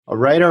All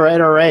right, all right,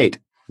 all right.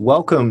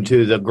 Welcome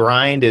to the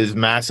Grind is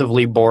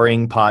Massively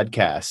Boring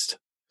podcast,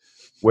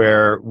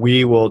 where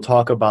we will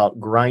talk about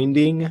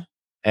grinding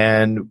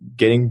and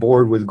getting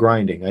bored with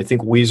grinding. I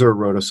think Weezer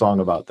wrote a song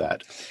about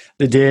that.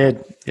 They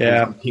did,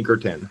 yeah. From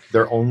Pinkerton,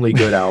 their only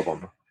good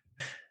album.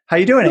 How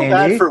you doing, I feel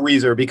Andy? bad for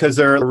Weezer because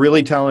they're a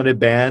really talented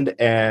band,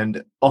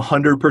 and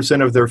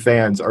 100% of their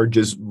fans are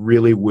just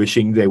really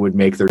wishing they would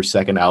make their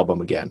second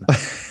album again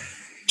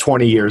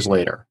 20 years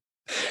later.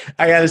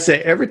 I gotta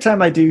say, every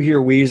time I do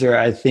hear Weezer,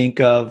 I think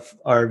of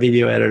our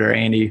video editor,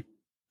 Andy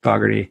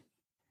Fogarty.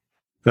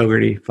 I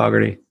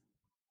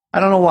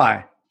don't know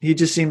why. He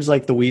just seems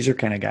like the Weezer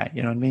kind of guy.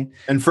 You know what I mean?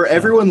 And for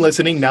everyone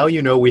listening, now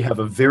you know we have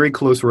a very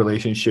close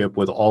relationship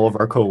with all of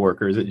our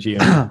coworkers at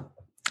GM.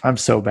 I'm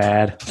so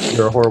bad.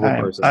 You're a horrible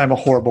person. I'm a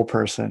horrible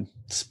person.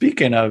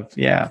 Speaking of,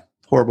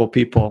 horrible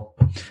people.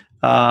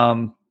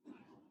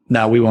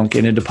 No, we won't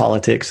get into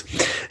politics.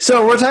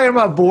 So we're talking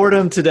about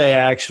boredom today,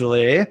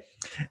 actually.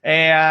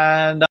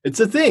 And it's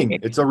a thing.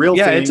 It's a real thing.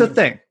 Yeah, it's a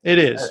thing. It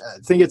is. I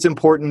think it's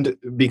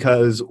important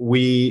because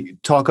we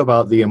talk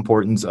about the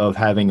importance of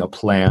having a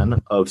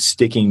plan, of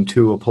sticking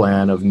to a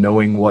plan, of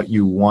knowing what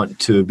you want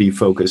to be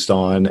focused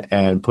on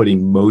and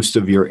putting most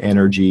of your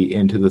energy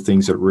into the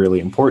things that are really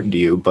important to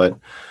you. But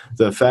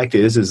the fact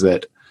is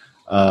that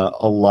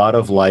a lot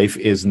of life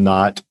is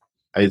not.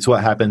 It's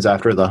what happens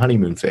after the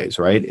honeymoon phase,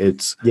 right?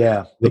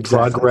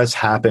 Progress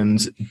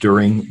happens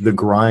during the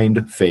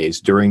grind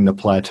phase, during the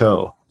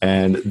plateau.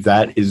 And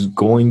that is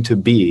going to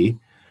be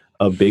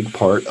a big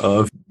part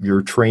of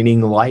your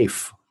training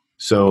life.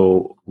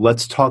 So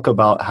let's talk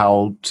about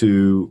how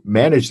to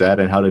manage that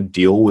and how to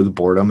deal with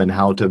boredom and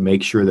how to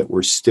make sure that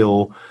we're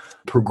still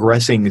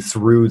progressing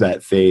through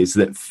that phase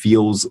that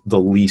feels the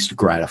least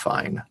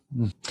gratifying.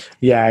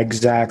 Yeah,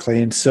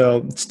 exactly. And so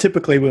it's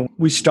typically when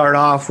we start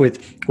off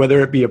with whether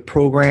it be a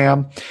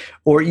program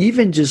or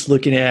even just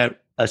looking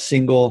at a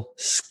single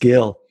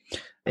skill.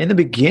 In the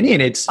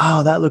beginning, it's,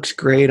 that looks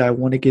great. I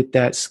want to get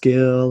that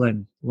skill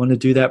and want to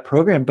do that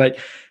program. But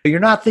you're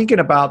not thinking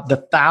about the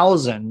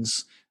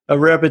thousands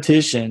of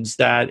repetitions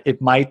that it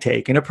might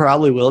take, and it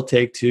probably will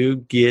take to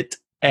get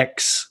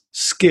X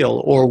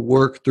skill or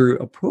work through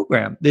a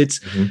program.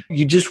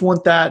 You just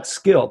want that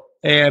skill.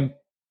 And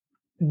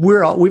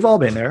we've all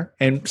been there,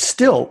 and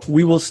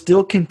we will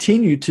still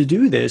continue to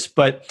do this.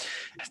 But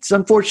it's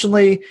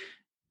unfortunately,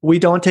 we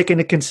don't take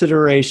into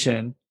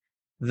consideration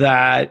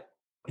that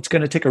it's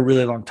going to take a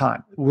really long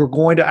time. We're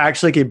going to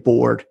actually get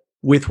bored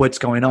with what's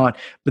going on.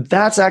 But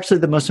that's actually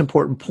the most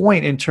important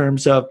point in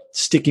terms of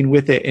sticking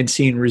with it and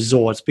seeing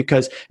results,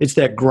 because it's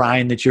that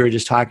grind that you were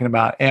just talking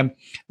about. And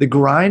the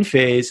grind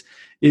phase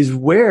is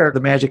where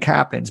the magic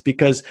happens,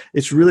 because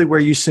it's really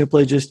where you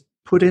simply just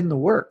put in the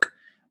work.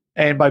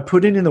 And by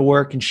putting in the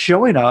work and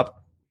showing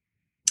up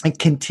and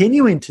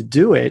continuing to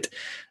do it,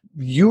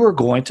 you are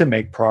going to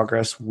make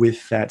progress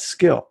with that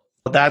skill.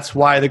 That's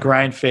why the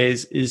grind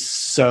phase is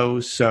so,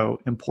 so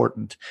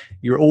important.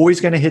 You're always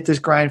going to hit this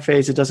grind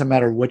phase. It doesn't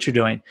matter what you're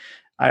doing.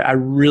 I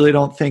really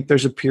don't think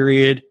there's a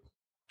period.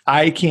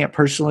 I can't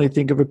personally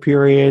think of a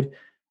period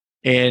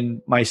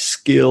in my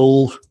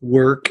skill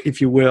work,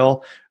 if you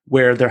will,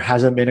 where there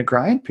hasn't been a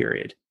grind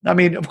period. I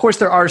mean, of course,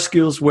 there are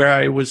skills where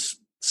I was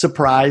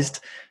surprised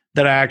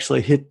that I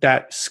actually hit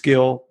that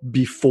skill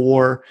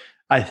before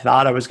I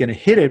thought I was going to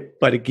hit it.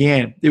 But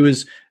again, it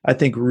was, I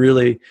think,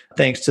 really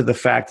thanks to the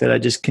fact that I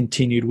just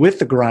continued with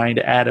the grind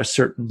at a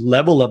certain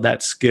level of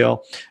that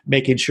skill,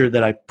 making sure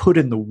that I put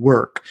in the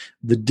work,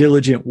 the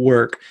diligent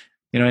work.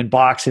 In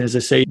boxing, as I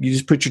say, you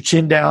just put your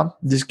chin down,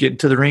 just get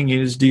into the ring,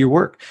 you just do your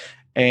work.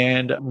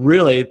 And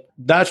really,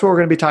 that's what we're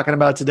going to be talking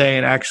about today,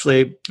 and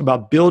actually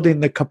about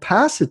building the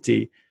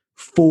capacity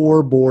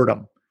for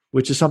boredom,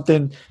 which is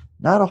something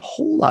not a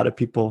whole lot of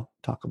people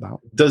talk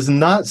about. Does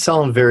not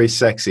sound very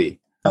sexy.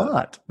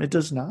 It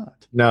does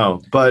not. No,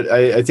 but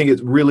I think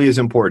it really is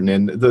important.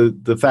 And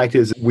the fact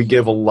is we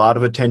give a lot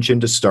of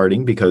attention to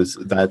starting, because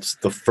that's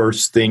the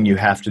first thing you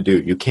have to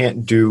do. You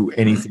can't do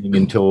anything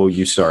until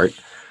you start.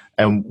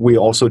 And we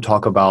also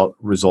talk about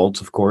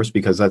results, of course,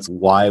 because that's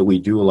why we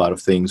do a lot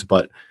of things.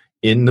 But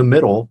in the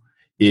middle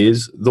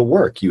is the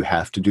work. You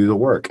have to do the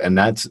work. And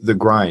that's the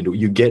grind.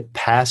 You get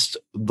past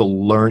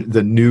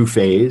the new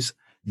phase,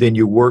 then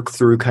you work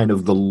through kind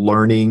of the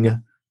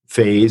learning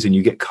phase and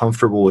you get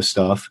comfortable with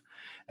stuff.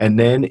 And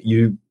then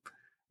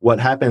what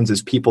happens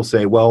is people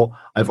say, well,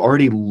 I've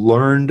already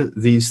learned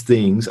these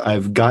things.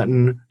 I've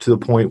gotten to the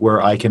point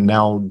where I can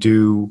now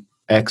do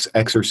X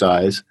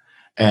exercise,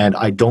 and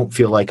I don't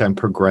feel like I'm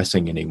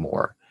progressing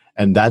anymore.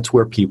 And that's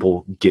where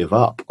people give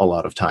up a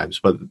lot of times.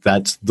 But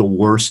that's the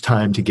worst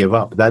time to give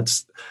up.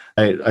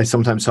 I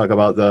sometimes talk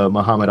about the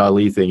Muhammad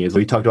Ali thing. Is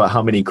we talked about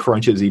how many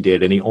crunches he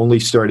did, and he only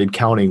started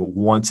counting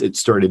once it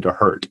started to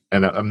hurt.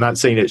 And I'm not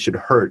saying it should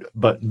hurt,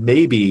 but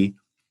maybe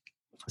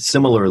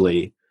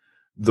similarly,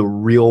 the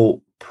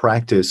real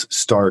practice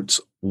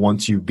starts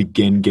once you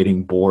begin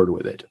getting bored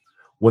with it.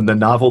 When the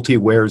novelty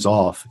wears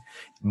off,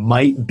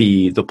 might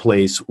be the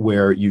place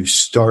where you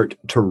start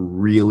to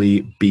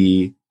really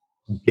be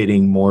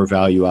getting more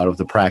value out of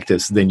the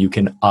practice than you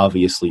can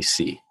obviously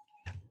see.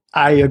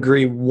 I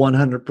agree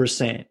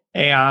 100%.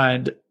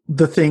 And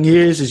the thing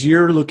is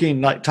you're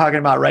looking, like talking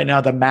about right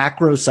now, the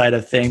macro side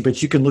of thing,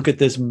 but you can look at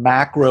this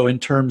macro in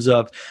terms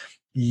of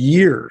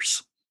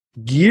years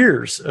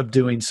of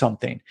doing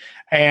something.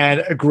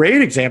 And a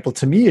great example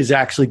to me is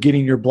actually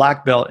getting your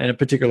black belt in a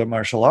particular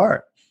martial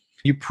art.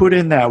 You put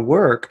in that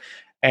work,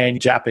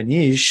 and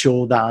Japanese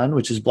shodan,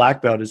 which is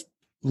black belt, is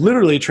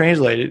literally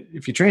translated.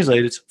 If you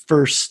translate it, it's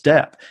first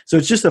step. So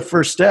it's just the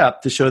first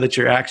step to show that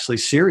you're actually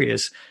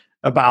serious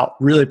about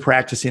really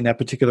practicing that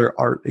particular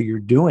art that you're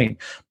doing.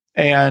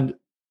 And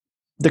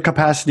the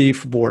capacity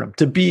for boredom,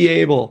 to be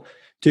able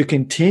to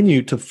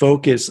continue to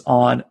focus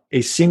on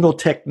a single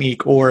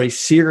technique or a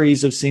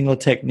series of single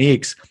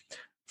techniques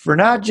for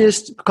not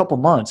just a couple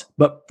months,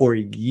 but for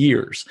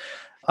years.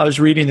 I was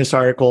reading this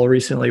article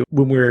recently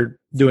when we were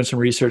doing some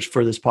research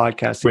for this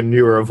podcast. When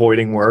you were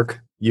avoiding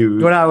work,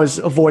 when I was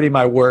avoiding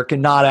my work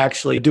and not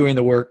actually doing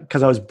the work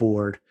because I was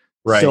bored.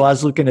 Right. So I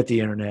was looking at the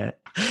internet.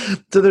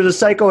 So there's a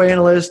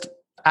psychoanalyst,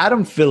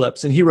 Adam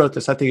Phillips, and he wrote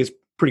this. I think it's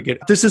pretty good.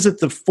 This isn't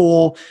the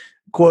full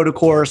quote, of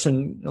course,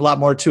 and a lot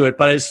more to it,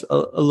 but it's a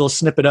little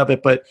snippet of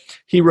it. But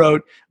he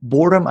wrote,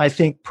 boredom, I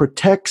think,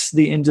 protects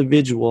the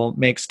individual,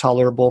 makes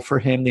tolerable for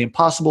him the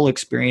impossible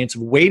experience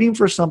of waiting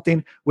for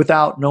something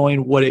without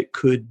knowing what it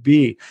could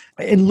be.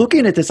 And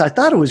looking at this, I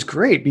thought it was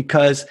great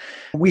because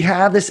we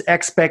have this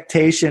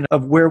expectation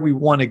of where we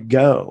want to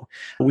go.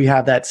 We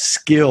have that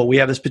skill. We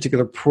have this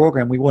particular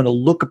program. We want to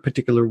look a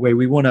particular way.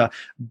 We want to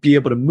be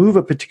able to move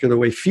a particular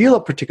way, feel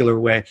a particular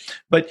way.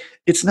 But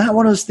it's not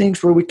one of those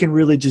things where we can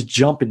really just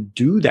jump and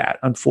do that,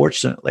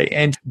 unfortunately.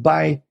 And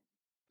by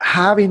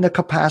having the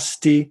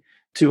capacity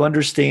to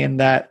understand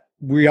that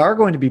we are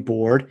going to be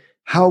bored,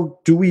 how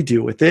do we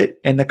deal with it?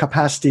 And the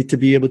capacity to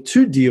be able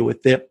to deal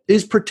with it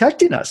is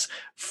protecting us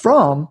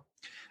from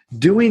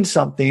doing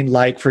something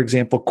like, for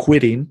example,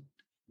 quitting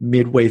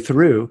midway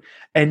through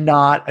and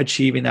not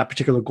achieving that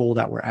particular goal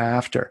that we're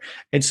after.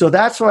 And so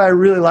that's why I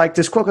really like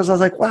this quote, because I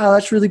was like, wow,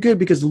 that's really good,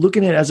 because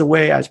looking at it as a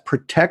way as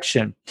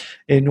protection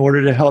in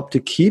order to help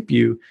to keep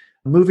you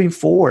moving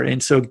forward.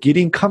 And so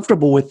getting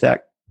comfortable with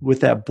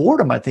that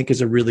boredom, I think,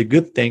 is a really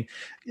good thing.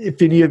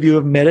 If any of you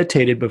have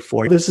meditated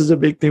before, this is a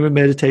big thing with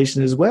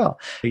meditation as well.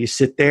 You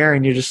sit there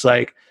and you're just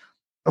like,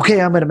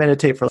 okay, I'm going to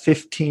meditate for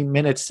 15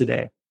 minutes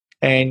today.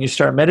 And you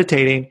start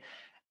meditating.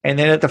 And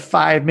then at the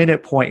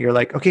 5-minute point, you're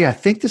like, okay, I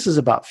think this is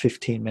about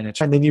 15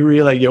 minutes. And then you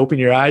realize, you open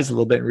your eyes a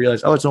little bit and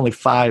realize, oh, it's only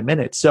 5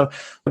 minutes. So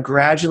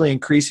gradually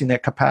increasing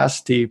that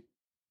capacity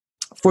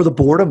for the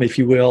boredom, if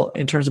you will,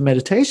 in terms of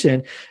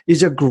meditation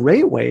is a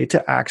great way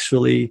to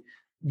actually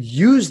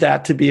use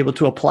that to be able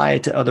to apply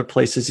it to other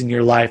places in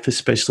your life,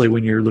 especially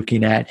when you're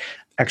looking at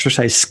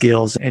exercise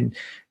skills and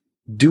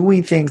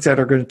doing things that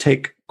are going to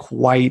take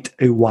quite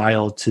a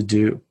while to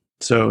do.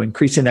 So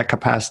increasing that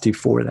capacity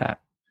for that.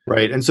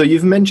 Right. And so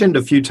you've mentioned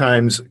a few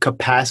times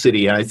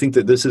capacity, and I think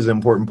that this is an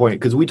important point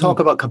because we talk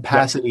about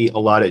capacity a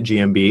lot at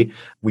GMB.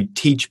 We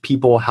teach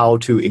people how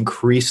to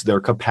increase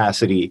their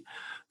capacity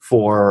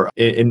for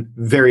in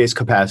various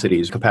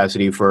capacities,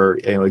 capacity for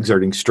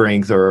exerting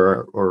strength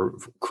or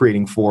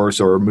creating force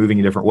or moving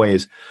in different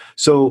ways.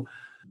 So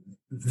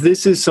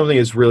this is something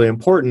that's really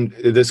important.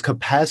 This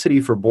capacity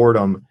for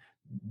boredom,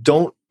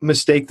 don't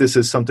mistake this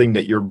as something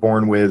that you're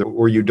born with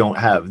or you don't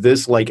have.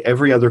 This, like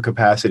every other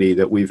capacity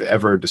that we've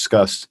ever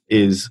discussed,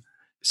 is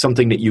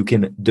something that you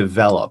can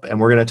develop. And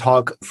we're going to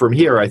talk from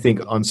here, I think,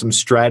 on some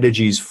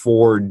strategies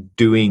for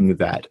doing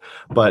that.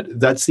 But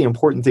that's the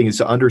important thing, is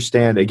to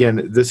understand,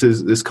 again,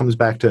 this comes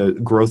back to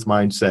growth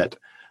mindset,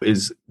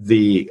 is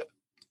the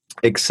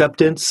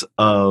acceptance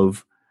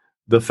of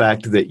the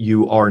fact that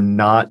you are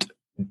not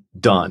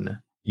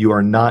done. You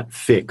are not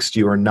fixed.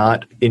 You are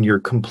not in your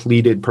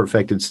completed,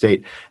 perfected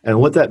state.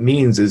 And what that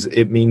means is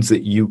it means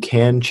that you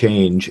can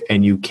change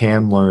and you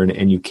can learn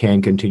and you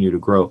can continue to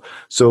grow.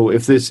 So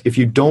if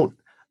you don't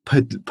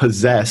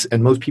possess,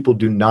 and most people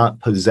do not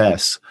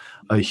possess,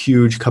 a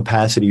huge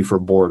capacity for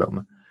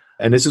boredom.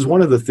 And this is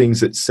one of the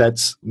things that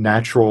sets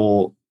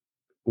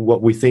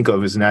what we think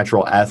of as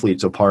natural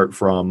athletes apart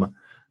from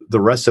the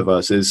rest of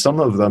us, is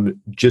some of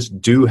them just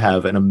do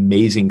have an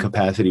amazing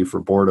capacity for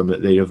boredom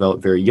that they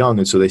develop very young.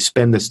 And so they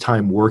spend this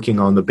time working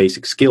on the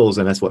basic skills,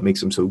 and that's what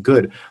makes them so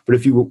good. But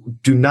if you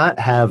do not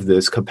have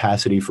this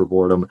capacity for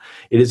boredom,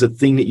 it is a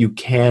thing that you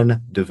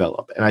can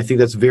develop. And I think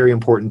that's very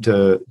important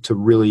to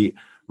really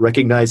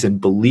recognize and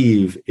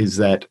believe, is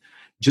that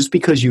just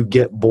because you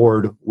get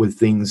bored with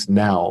things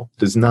now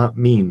does not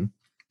mean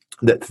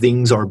that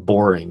things are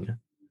boring.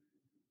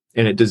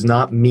 And it does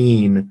not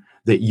mean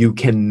that you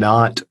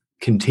cannot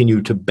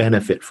continue to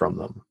benefit from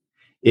them.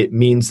 It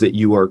means that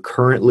you are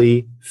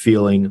currently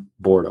feeling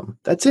boredom.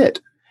 That's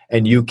it.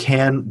 And you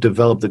can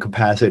develop the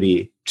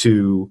capacity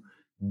to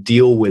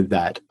deal with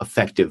that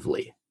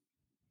effectively.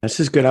 This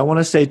is good. I want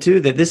to say too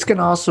that this can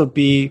also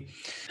give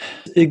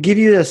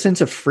you a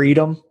sense of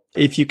freedom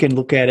if you can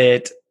look at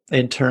it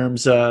in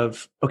terms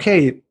of,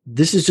 okay,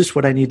 this is just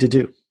what I need to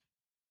do.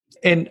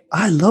 And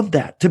I love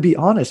that, to be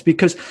honest,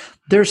 because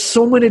there's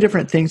so many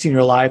different things in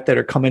your life that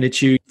are coming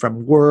at you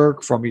from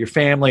work, from your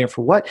family, and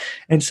for what.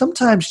 And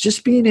sometimes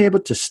just being able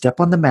to step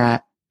on the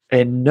mat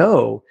and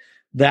know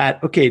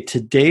that, okay,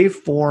 today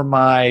for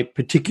my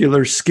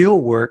particular skill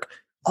work,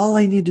 all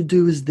I need to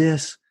do is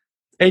this.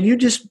 And you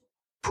just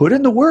put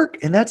in the work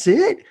and that's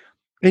it.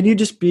 And you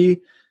just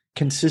be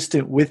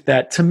consistent with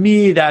that. To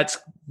me, that's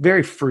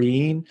very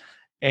freeing.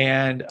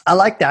 And I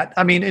like that.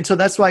 I mean, and so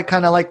that's why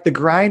kind of like the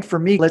grind for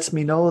me lets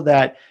me know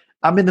that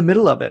I'm in the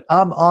middle of it.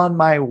 I'm on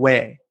my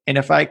way. And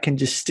if I can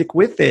just stick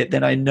with it,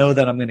 then I know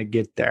that I'm going to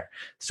get there.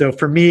 So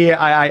for me,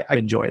 I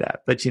enjoy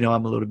that. But,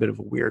 I'm a little bit of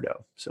a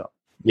weirdo. So,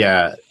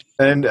 yeah.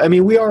 And I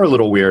mean, we are a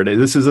little weird.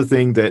 This is a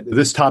thing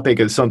this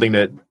topic is something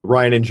that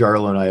Ryan and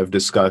Jarlo and I have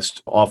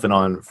discussed off and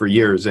on for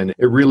years. And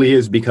it really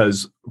is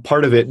because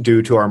part of it,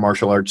 due to our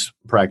martial arts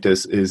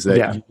practice, is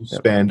that you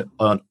spend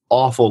an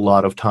awful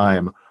lot of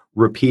time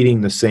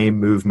repeating the same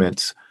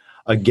movements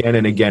again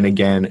and again and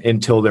again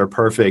until they're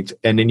perfect.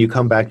 And then you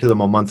come back to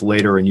them a month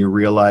later and you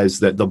realize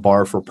that the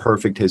bar for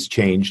perfect has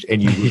changed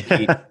and you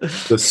repeat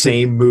the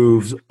same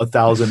moves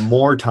 1,000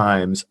 more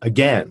times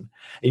again.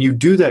 And you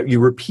do that, you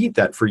repeat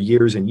that for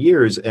years and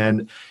years.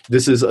 And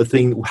this is a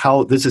thing,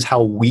 this is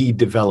how we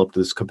developed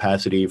this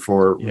capacity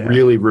for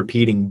really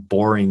repeating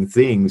boring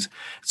things.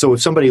 So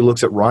if somebody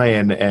looks at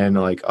Ryan and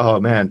like, oh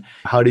man,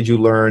 how did you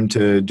learn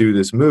to do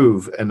this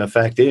move? And the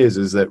fact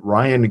is that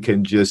Ryan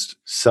can just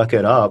suck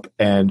it up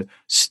and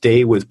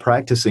stay with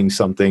practicing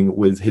something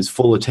with his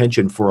full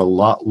attention for a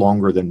lot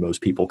longer than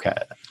most people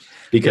can.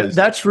 Because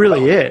that's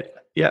really it.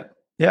 Yeah.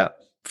 Yeah.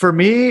 For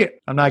me,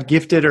 I'm not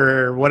gifted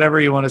or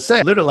whatever you want to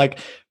say. Literally, like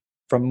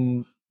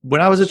from when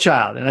I was a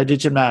child and I did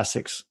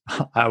gymnastics,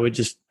 I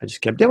just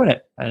kept doing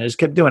it. And I just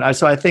kept doing it.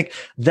 So I think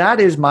that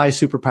is my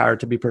superpower,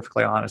 to be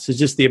perfectly honest. It's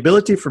just the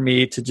ability for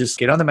me to just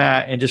get on the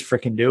mat and just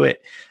freaking do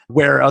it.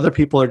 Where other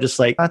people are just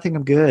like, I think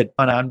I'm good.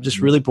 And I'm just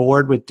really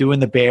bored with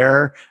doing the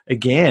bear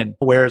again.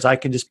 Whereas I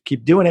can just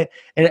keep doing it.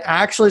 And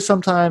actually,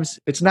 sometimes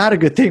it's not a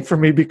good thing for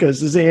me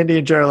because, as Andy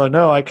and Jarlo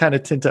know, I kind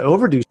of tend to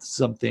overdo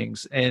some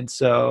things. And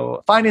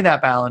so finding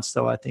that balance,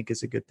 though, I think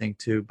is a good thing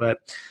too. But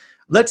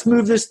let's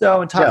move this,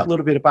 though, and talk a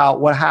little bit about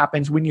what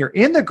happens when you're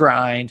in the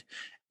grind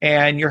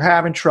and you're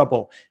having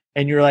trouble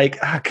and you're like,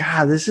 oh,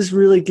 God, this is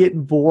really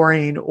getting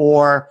boring,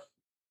 or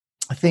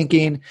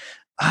thinking,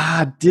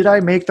 did I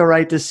make the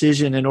right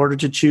decision in order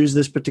to choose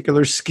this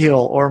particular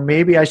skill? Or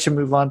maybe I should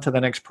move on to the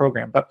next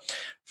program. But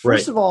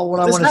first of all, what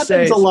I want to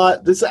say is a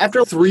lot. This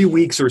after 3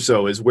 weeks or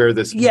so is where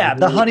this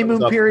the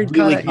honeymoon period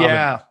really kind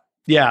of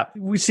Yeah,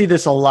 we see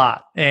this a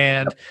lot.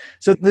 And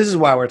so this is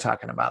why we're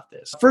talking about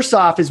this. First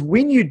off is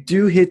when you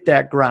do hit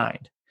that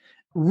grind,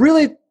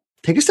 really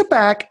take a step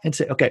back and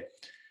say, okay,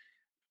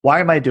 why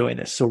am I doing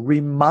this? So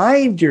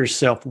remind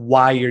yourself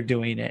why you're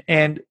doing it.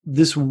 And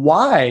this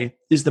why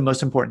is the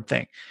most important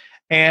thing.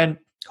 And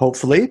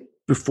hopefully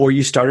before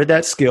you started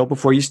that skill,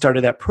 before you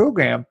started that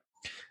program,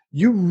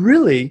 you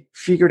really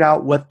figured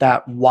out what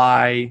that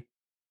why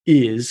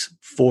is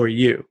for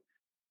you.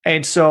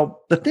 And so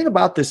the thing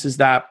about this is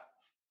that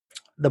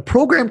the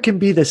program can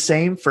be the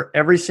same for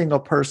every single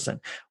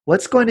person.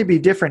 What's going to be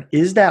different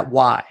is that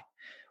why.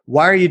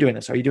 Why are you doing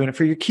this? Are you doing it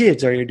for your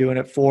kids? Are you doing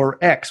it for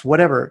X?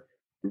 Whatever.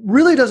 It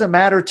really doesn't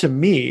matter to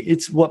me.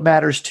 It's what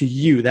matters to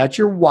you. That's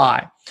your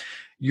why.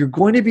 You're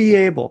going to be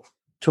able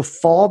to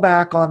fall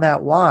back on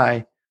that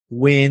why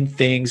when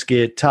things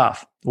get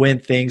tough, when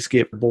things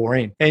get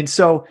boring. And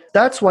so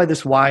that's why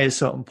this why is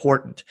so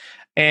important.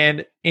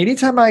 And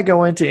anytime I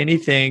go into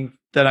anything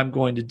that I'm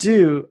going to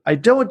do, I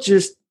don't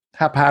just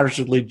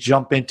haphazardly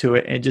jump into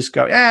it and just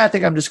go, I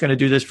think I'm just going to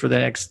do this for the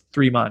next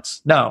 3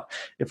 months. No,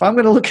 if I'm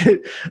going to look at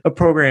a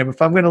program,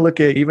 if I'm going to look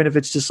at, even if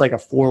it's just like a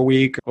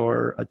 4-week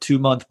or a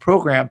 2-month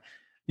program,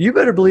 you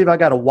better believe I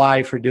got a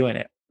why for doing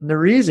it. And the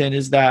reason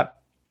is that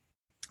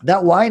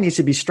why needs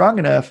to be strong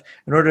enough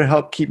in order to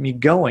help keep me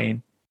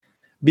going,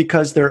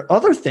 because there are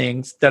other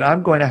things that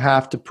I'm going to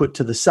have to put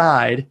to the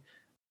side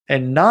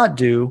and not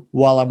do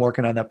while I'm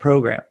working on that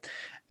program.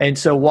 And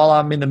so while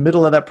I'm in the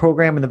middle of that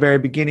program in the very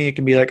beginning, it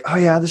can be like, oh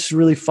yeah, this is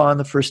really fun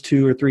the first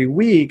 2 or 3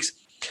 weeks.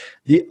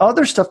 The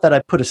other stuff that I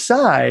put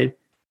aside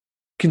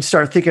can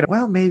start thinking,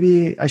 well,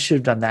 maybe I should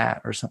have done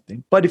that or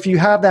something. But if you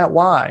have that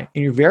why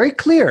and you're very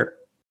clear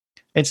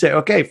and say,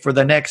 okay, for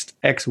the next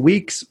X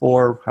weeks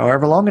or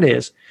however long it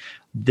is,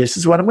 this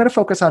is what I'm going to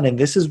focus on and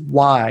this is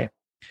why,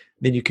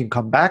 then you can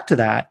come back to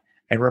that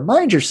and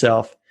remind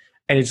yourself,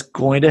 and it's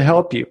going to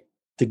help you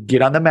to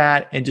get on the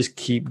mat and just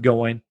keep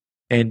going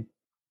and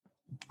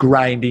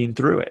grinding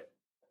through it.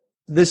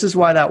 This is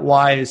why that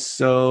why is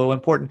so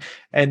important.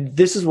 And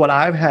this is what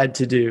I've had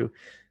to do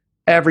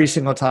every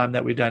single time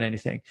that we've done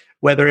anything,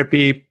 whether it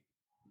be,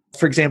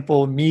 for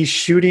example, me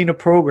shooting a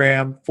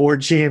program for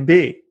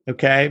GMB,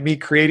 okay, me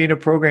creating a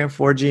program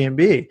for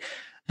GMB.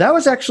 That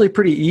was actually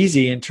pretty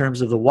easy in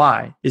terms of the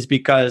why, is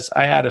because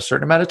I had a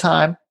certain amount of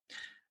time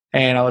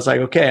and I was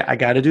like, okay, I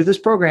got to do this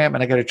program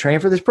and I got to train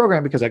for this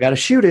program because I got to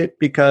shoot it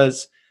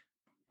because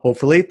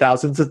hopefully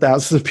thousands and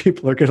thousands of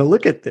people are going to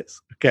look at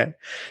this. Okay.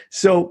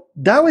 So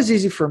that was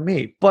easy for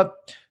me. But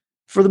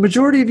for the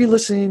majority of you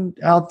listening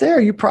out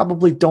there, you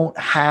probably don't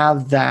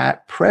have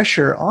that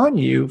pressure on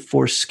you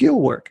for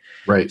skill work.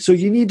 Right. So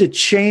you need to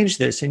change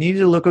this and you need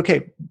to look,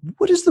 okay,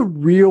 what is the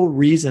real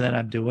reason that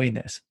I'm doing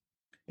this?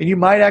 And you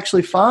might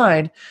actually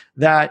find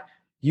that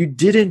you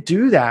didn't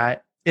do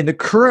that in the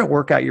current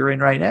workout you're in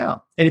right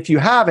now. And if you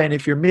haven't,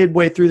 if you're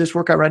midway through this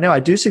workout right now, I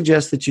do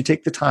suggest that you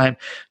take the time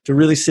to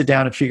really sit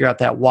down and figure out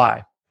that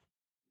why.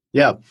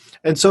 Yeah.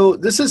 And so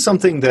this is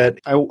something that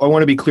I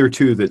want to be clear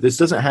too, that this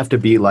doesn't have to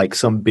be like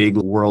some big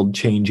world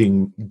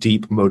changing,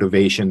 deep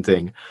motivation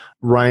thing.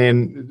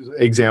 Ryan,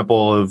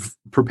 example of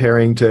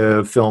preparing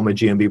to film a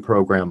GMB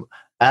program.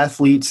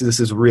 Athletes, this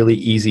is really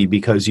easy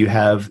because you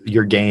have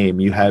your game,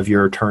 you have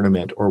your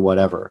tournament or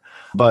whatever.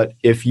 But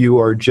if you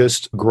are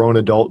just a grown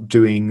adult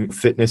doing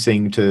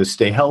fitnessing to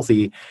stay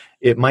healthy,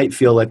 it might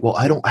feel like, well,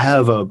 I don't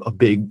have a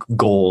big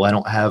goal. I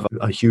don't have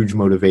a huge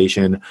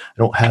motivation. I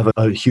don't have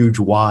a huge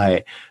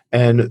why.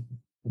 And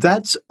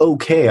that's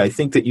okay. I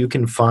think that you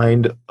can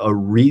find a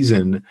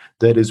reason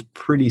that is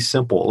pretty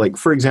simple. Like,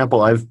 for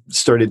example, I've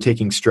started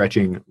taking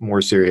stretching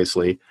more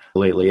seriously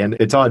lately. And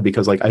it's odd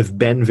because like I've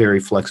been very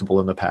flexible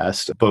in the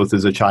past, both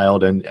as a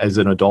child and as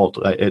an adult.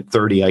 At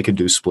 30, I could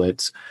do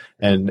splits.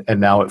 And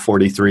now at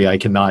 43, I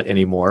cannot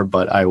anymore,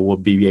 but I will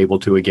be able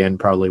to again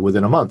probably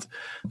within a month.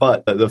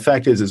 But the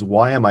fact is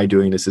why am I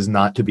doing this is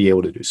not to be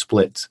able to do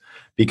splits,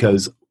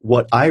 because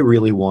what I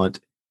really want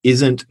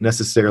isn't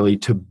necessarily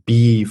to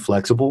be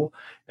flexible.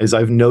 As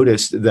I've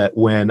noticed that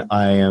when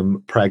I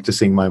am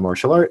practicing my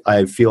martial art,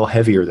 I feel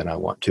heavier than I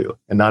want to,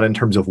 and not in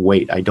terms of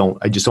weight. I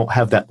just don't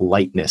have that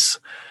lightness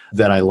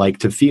that I like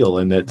to feel.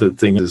 And that the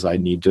thing is I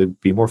need to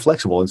be more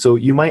flexible. And so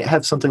you might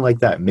have something like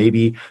that.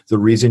 Maybe the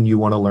reason you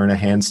want to learn a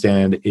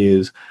handstand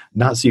is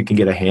not so you can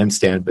get a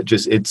handstand, but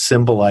just it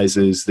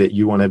symbolizes that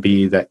you want to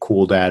be that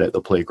cool dad at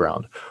the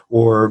playground.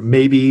 Or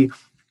maybe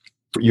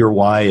your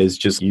why is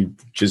just you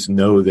just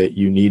know that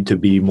you need to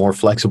be more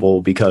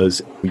flexible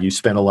because you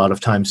spend a lot of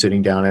time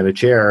sitting down in a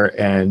chair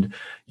and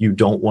you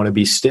don't want to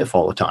be stiff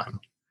all the time.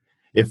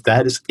 If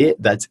that is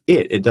it, that's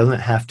it. It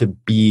doesn't have to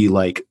be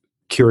like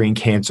curing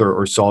cancer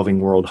or solving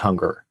world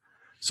hunger.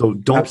 So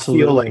don't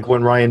feel like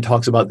when Ryan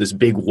talks about this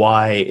big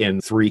why in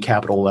 3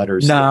 capital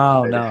letters, it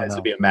has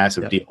to be a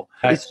massive deal.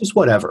 It's just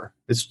whatever.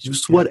 It's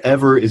just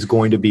whatever is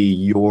going to be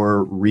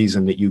your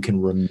reason that you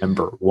can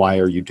remember. Why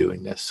are you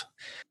doing this?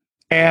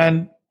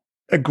 And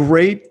a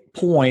great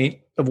point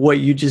of what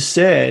you just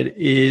said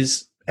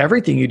is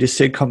everything you just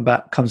said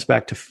comes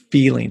back to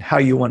feeling, how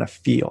you want to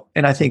feel.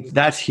 And I think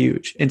that's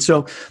huge. And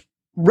so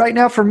right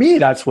now for me,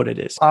 that's what it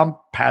is. I'm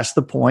past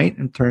the point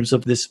in terms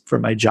of this for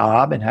my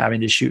job and having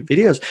to shoot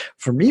videos.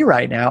 For me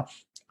right now,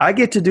 I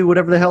get to do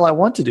whatever the hell I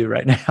want to do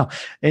right now.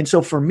 And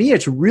so for me,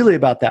 it's really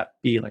about that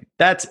feeling.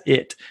 That's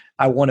it.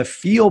 I want to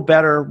feel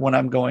better when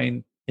I'm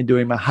going and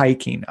doing my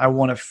hiking. I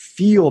want to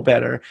feel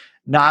better,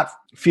 not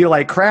feel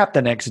like crap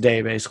the next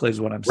day, basically,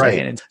 is what I'm saying.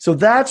 Right. And so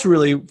that's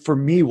really, for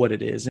me, what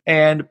it is.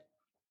 And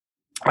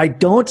I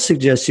don't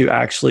suggest you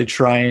actually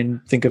try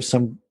and think of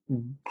some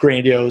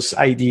grandiose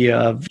idea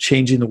of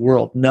changing the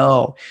world.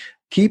 No,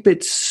 keep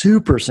it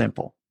super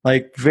simple,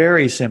 like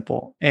very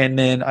simple. And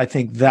then I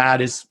think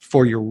that is,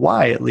 for your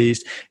why at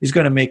least, is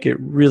going to make it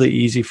really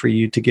easy for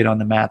you to get on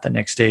the mat the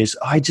next day. Is,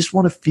 I just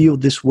want to feel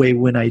this way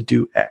when I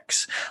do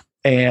X.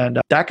 And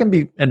that can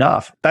be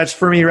enough. That's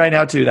for me right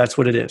now too. That's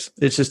what it is.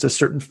 It's just a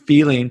certain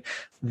feeling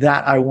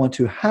that I want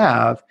to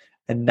have.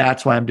 And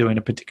that's why I'm doing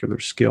a particular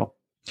skill.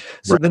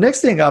 So the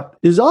next thing up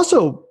is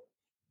also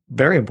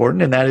very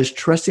important, and that is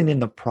trusting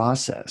in the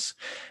process.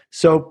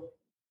 So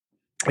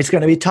it's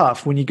going to be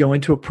tough when you go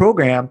into a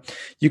program.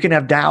 You can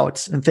have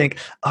doubts and think,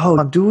 oh,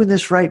 I'm doing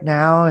this right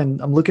now,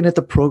 and I'm looking at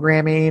the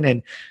programming,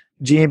 and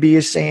GMB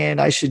is saying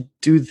I should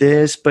do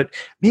this, but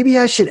maybe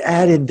I should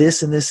add in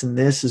this and this and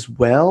this as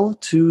well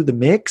to the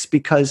mix,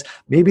 because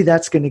maybe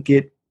that's going to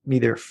get me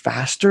there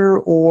faster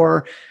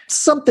or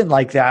something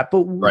like that.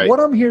 But what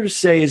I'm here to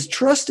say is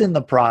trust in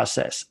the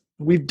process.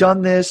 We've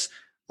done this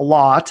a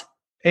lot.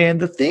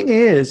 And the thing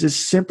is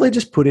simply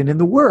just put in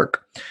the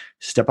work.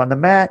 Step on the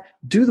mat,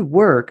 do the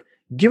work,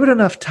 give it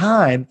enough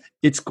time,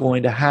 it's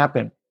going to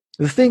happen.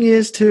 The thing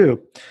is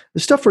too, the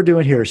stuff we're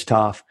doing here is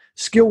tough.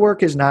 Skill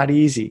work is not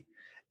easy.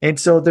 And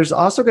so there's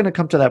also going to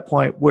come to that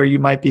point where you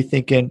might be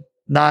thinking,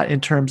 not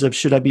in terms of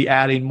should I be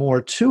adding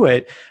more to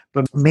it,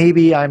 but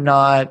maybe I'm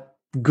not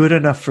good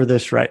enough for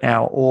this right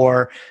now,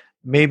 or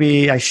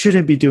maybe I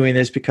shouldn't be doing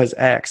this because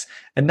X.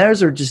 And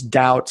those are just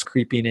doubts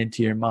creeping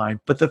into your mind.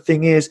 But the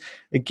thing is,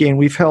 again,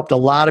 we've helped a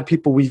lot of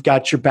people. We've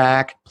got your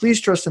back. Please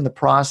trust in the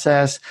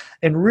process.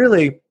 And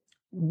really,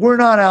 we're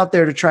not out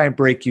there to try and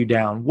break you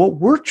down. What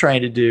we're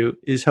trying to do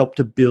is help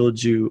to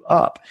build you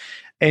up.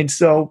 And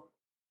so,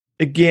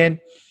 again,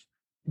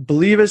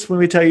 believe us when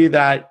we tell you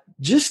that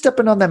just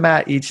stepping on the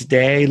mat each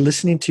day,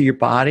 listening to your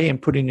body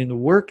and putting in the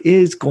work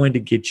is going to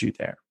get you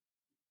there.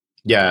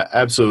 Yeah,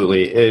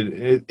 absolutely.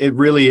 It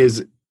really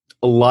is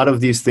a lot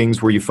of these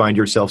things where you find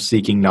yourself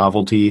seeking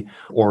novelty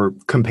or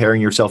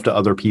comparing yourself to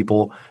other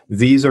people.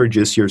 These are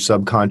just your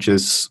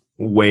subconscious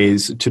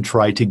ways to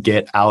try to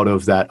get out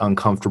of that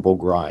uncomfortable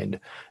grind.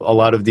 A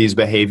lot of these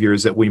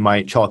behaviors that we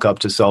might chalk up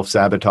to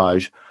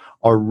self-sabotage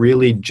are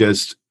really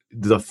just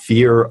the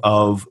fear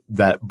of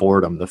that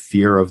boredom, the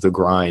fear of the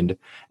grind.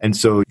 And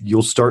so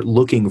you'll start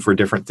looking for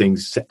different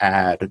things to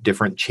add,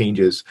 different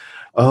changes.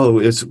 Oh,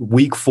 it's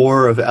week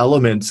 4 of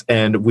elements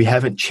and we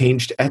haven't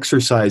changed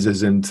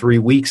exercises in 3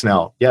 weeks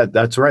now. Yeah,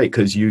 that's right,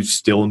 because you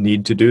still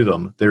need to do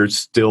them. There's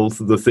still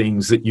the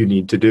things that you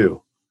need to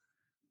do.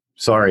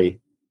 Sorry,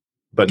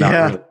 but not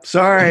really.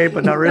 Sorry,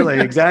 but not really.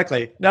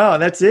 Exactly. No,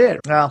 that's it.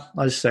 Well,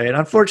 I'll just say it.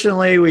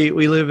 Unfortunately,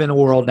 we live in a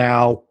world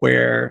now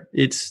where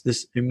it's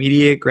this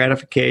immediate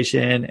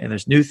gratification and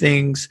there's new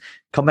things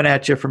coming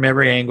at you from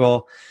every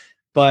angle.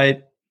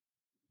 But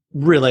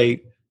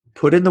really,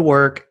 put in the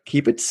work,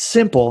 keep it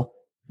simple,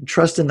 and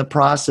trust in the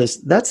process.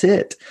 That's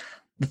it.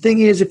 The thing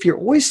is, if you're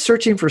always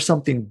searching for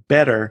something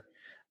better,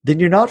 then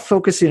you're not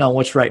focusing on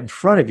what's right in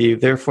front of you.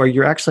 Therefore,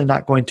 you're actually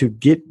not going to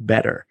get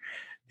better.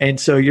 And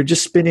so you're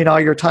just spending all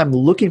your time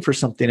looking for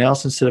something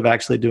else instead of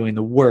actually doing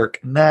the work.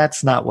 And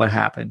that's not what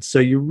happens. So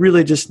you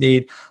really just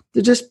need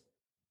to just,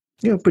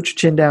 put your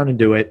chin down and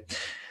do it.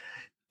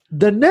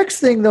 The next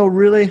thing, though,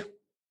 really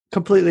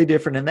completely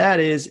different. And that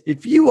is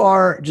if you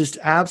are just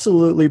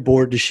absolutely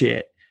bored to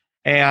shit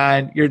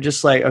and you're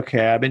just like,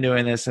 okay, I've been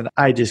doing this and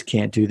I just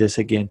can't do this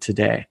again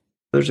today.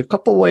 There's a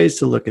couple ways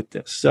to look at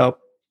this. So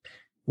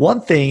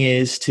one thing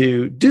is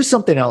to do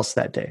something else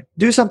that day.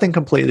 Do something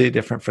completely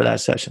different for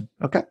that session.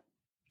 Okay.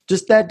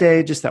 Just that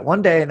day, just that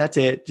one day, and that's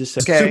it. Just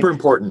okay. Super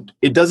important.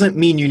 It doesn't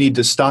mean you need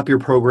to stop your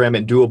program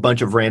and do a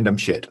bunch of random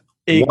shit.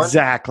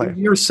 Exactly. Give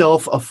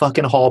yourself a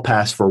fucking hall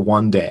pass for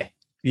one day.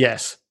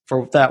 Yes.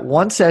 For that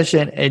one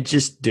session and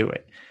just do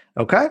it.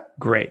 Okay?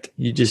 Great.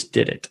 You just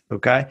did it.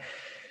 Okay?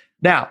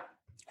 Now,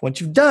 once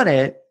you've done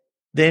it,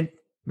 then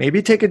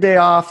maybe take a day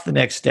off the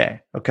next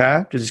day.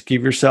 Okay? To just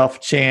give yourself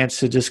a chance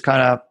to just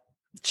kind of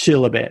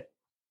chill a bit.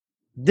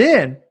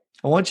 Then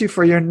I want you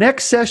for your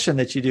next session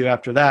that you do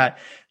after that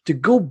to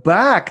go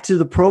back to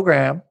the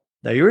program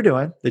that you were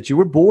doing, that you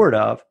were bored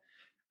of,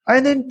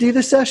 and then do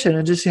the session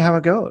and just see how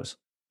it goes.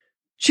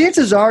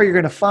 Chances are you're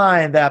going to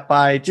find that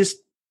by just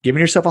giving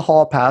yourself a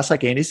hall pass,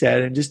 like Andy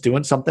said, and just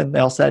doing something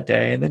else that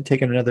day and then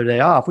taking another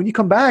day off, when you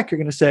come back, you're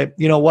going to say,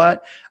 you know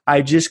what?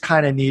 I just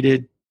kind of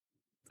needed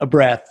a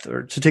breath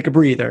or to take a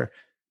breather.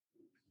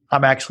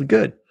 I'm actually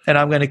good. And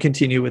I'm going to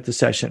continue with the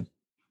session.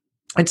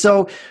 And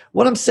so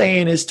what I'm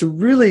saying is to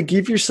really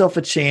give yourself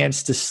a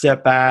chance to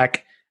step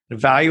back,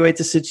 evaluate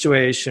the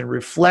situation,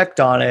 reflect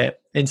on it,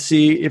 and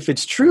see if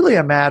it's truly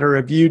a matter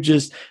of you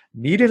just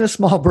needing a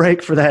small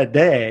break for that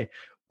day,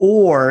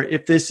 or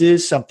if this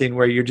is something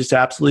where you're just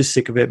absolutely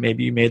sick of it.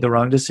 Maybe you made the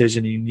wrong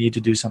decision and you need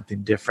to do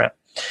something different.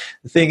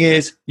 The thing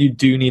is, you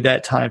do need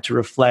that time to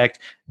reflect.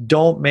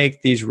 Don't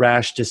make these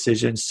rash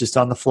decisions just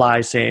on the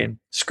fly saying,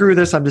 screw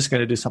this, I'm just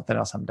going to do something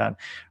else, I'm done.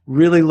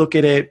 Really look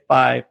at it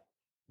by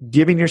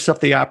giving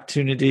yourself the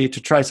opportunity to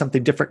try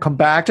something different. Come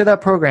back to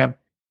that program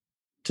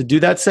to do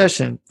that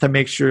session to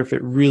make sure if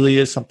it really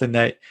is something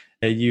that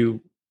you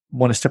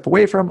want to step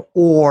away from,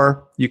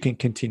 or you can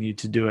continue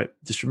to do it.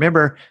 Just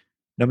remember,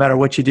 no matter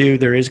what you do,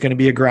 there is going to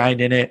be a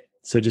grind in it.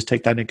 So just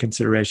take that into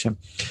consideration.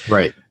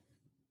 Right.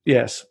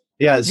 Yes.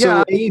 Yeah.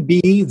 So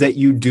maybe that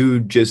you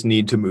do just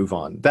need to move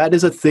on. That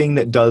is a thing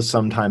that does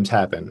sometimes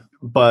happen.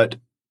 But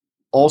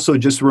also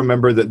just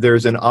remember that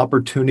there's an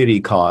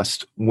opportunity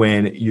cost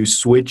when you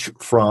switch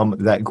from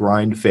that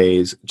grind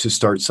phase to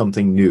start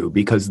something new,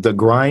 because the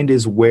grind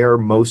is where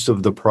most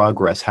of the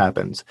progress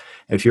happens.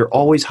 If you're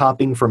always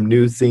hopping from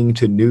new thing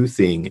to new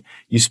thing,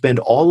 you spend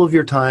all of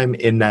your time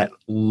in that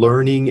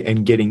learning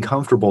and getting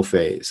comfortable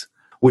phase,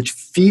 which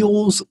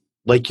feels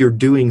like you're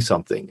doing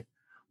something,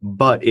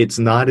 but it's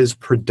not as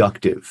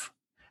productive.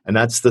 And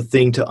that's the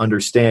thing to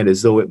understand,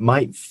 is though it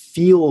might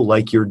feel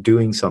like you're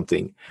doing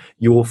something,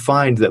 you will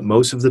find that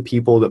most of the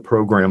people that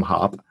program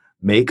hop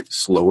make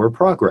slower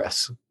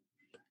progress.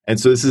 And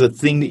so this is a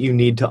thing that you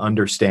need to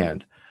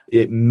understand.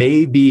 It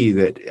may be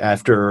that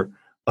after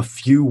a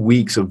few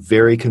weeks of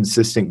very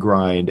consistent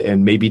grind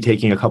and maybe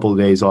taking a couple of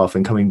days off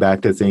and coming back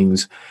to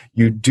things,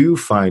 you do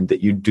find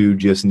that you do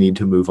just need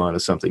to move on to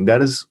something.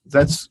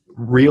 That's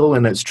real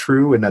and that's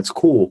true and that's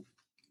cool.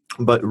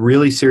 But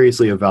really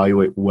seriously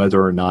evaluate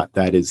whether or not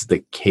that is the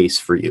case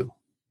for you.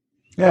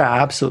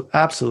 Yeah,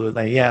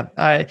 absolutely.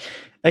 Yeah.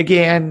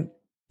 Again,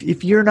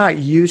 if you're not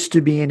used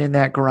to being in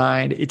that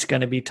grind, it's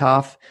going to be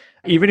tough.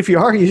 Even if you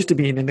are used to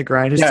being in the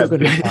grind, it's still going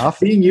to be tough.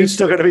 It's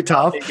still going to be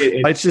tough.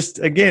 It's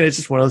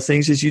just one of those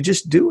things is you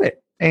just do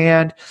it.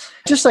 And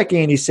just like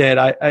Andy said,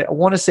 I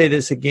want to say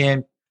this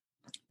again.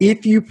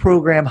 If you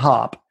program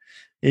hop,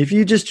 if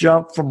you just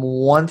jump from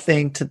one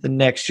thing to the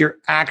next, you're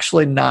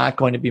actually not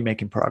going to be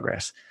making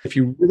progress. If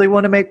you really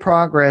want to make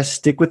progress,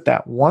 stick with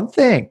that one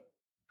thing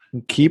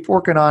and keep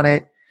working on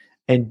it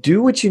and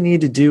do what you need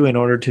to do in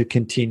order to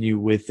continue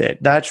with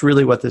it. That's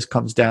really what this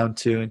comes down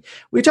to. And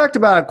we talked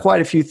about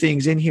quite a few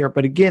things in here,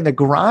 but again, the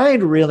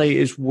grind really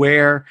is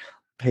where,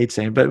 I hate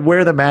saying, but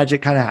where the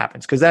magic kind of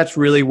happens, because that's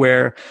really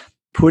where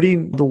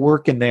putting the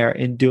work in there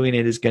and doing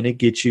it is going to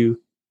get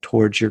you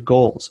towards your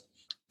goals.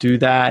 do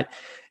that.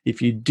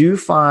 If you do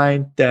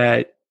find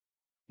that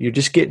you're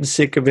just getting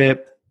sick of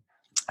it,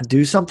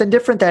 do something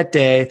different that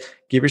day.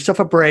 Give yourself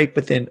a break,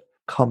 but then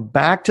come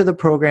back to the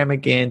program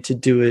again to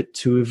do it,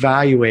 to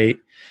evaluate,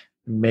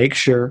 make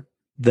sure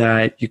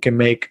that you can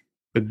make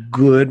a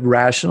good,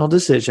 rational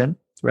decision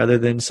rather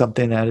than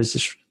something that is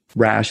just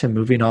rash and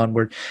moving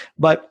onward.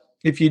 But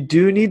if you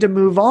do need to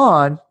move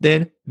on,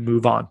 then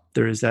move on.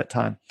 There is that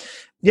time.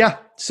 Yeah.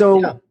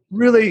 So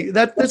really,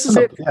 this is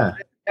it.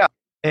 Yeah.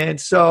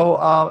 And so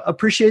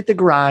appreciate the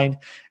grind.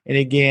 And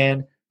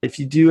again, if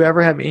you do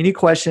ever have any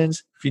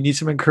questions, if you need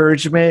some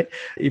encouragement,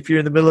 if you're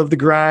in the middle of the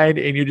grind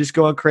and you're just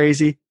going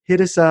crazy,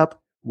 hit us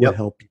up. We'll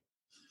help you.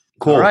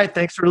 Cool. All right.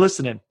 Thanks for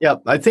listening.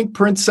 Yep. I think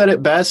Prince said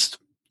it best.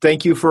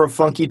 Thank you for a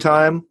funky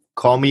time.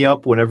 Call me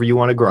up whenever you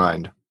want to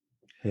grind.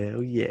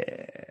 Hell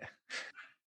yeah.